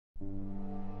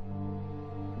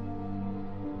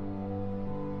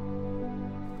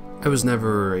I was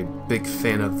never a big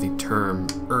fan of the term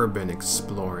urban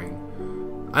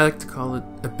exploring. I like to call it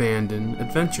abandoned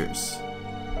adventures.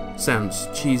 Sounds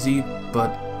cheesy,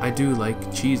 but I do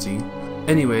like cheesy.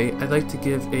 Anyway, I'd like to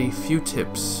give a few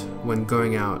tips when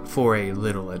going out for a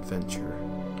little adventure.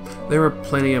 There are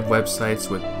plenty of websites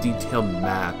with detailed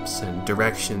maps and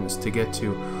directions to get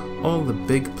to all the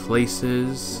big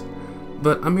places,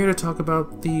 but I'm here to talk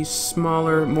about the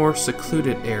smaller, more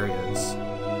secluded areas.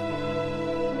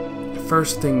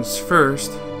 First things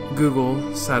first,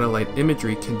 Google satellite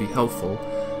imagery can be helpful,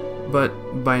 but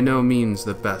by no means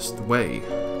the best way.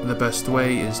 The best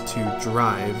way is to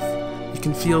drive. You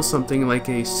can feel something like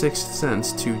a sixth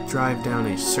sense to drive down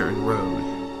a certain road.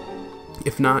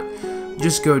 If not,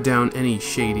 just go down any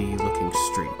shady looking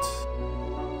street.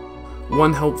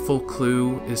 One helpful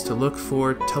clue is to look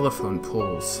for telephone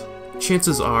poles.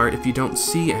 Chances are, if you don't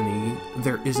see any,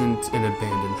 there isn't an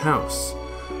abandoned house.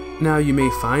 Now, you may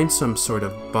find some sort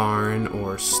of barn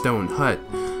or stone hut,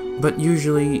 but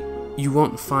usually you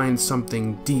won't find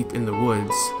something deep in the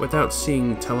woods without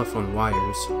seeing telephone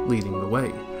wires leading the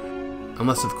way.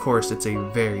 Unless, of course, it's a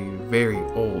very, very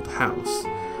old house.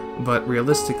 But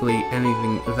realistically,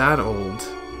 anything that old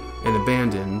and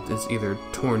abandoned is either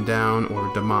torn down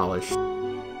or demolished.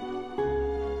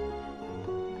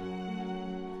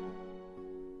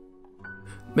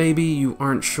 Maybe you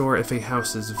aren't sure if a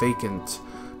house is vacant.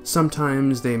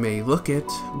 Sometimes they may look it,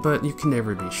 but you can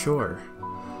never be sure.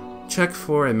 Check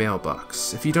for a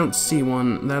mailbox. If you don't see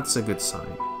one, that's a good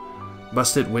sign.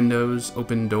 Busted windows,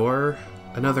 open door,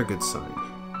 another good sign.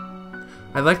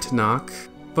 I like to knock,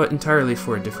 but entirely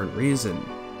for a different reason.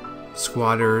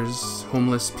 Squatters,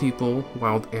 homeless people,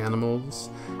 wild animals,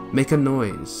 make a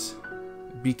noise.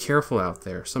 Be careful out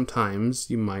there. Sometimes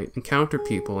you might encounter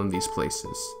people in these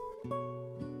places.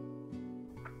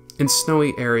 In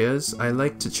snowy areas, I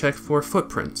like to check for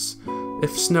footprints.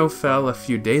 If snow fell a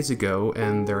few days ago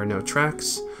and there are no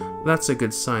tracks, that's a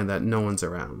good sign that no one's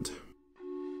around.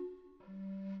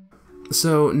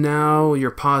 So now you're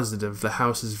positive the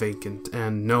house is vacant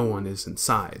and no one is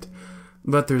inside.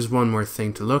 But there's one more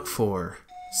thing to look for: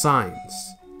 signs,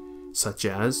 such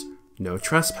as no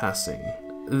trespassing.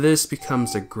 This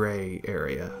becomes a gray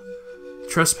area.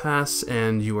 Trespass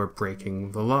and you are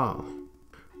breaking the law.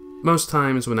 Most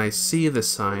times when I see this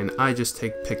sign, I just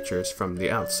take pictures from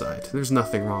the outside. There's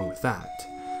nothing wrong with that.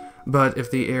 But if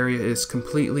the area is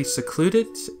completely secluded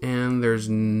and there's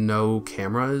no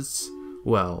cameras,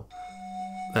 well,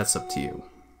 that's up to you.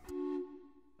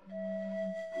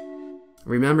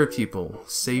 Remember, people,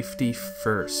 safety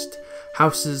first.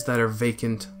 Houses that are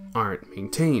vacant aren't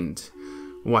maintained.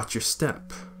 Watch your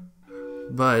step.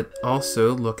 But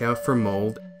also look out for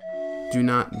mold. Do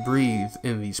not breathe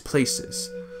in these places.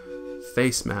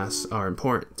 Face masks are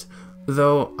important,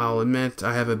 though I'll admit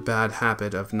I have a bad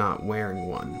habit of not wearing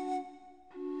one.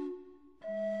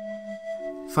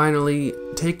 Finally,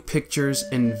 take pictures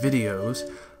and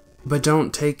videos, but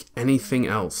don't take anything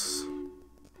else.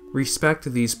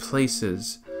 Respect these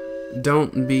places.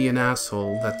 Don't be an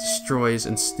asshole that destroys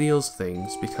and steals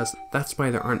things, because that's why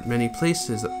there aren't many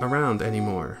places around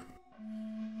anymore.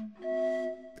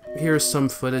 Here's some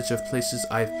footage of places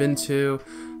I've been to,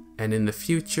 and in the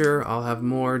future I'll have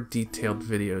more detailed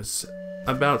videos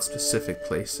about specific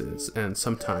places, and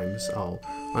sometimes I'll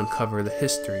uncover the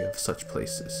history of such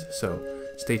places, so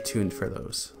stay tuned for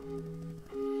those.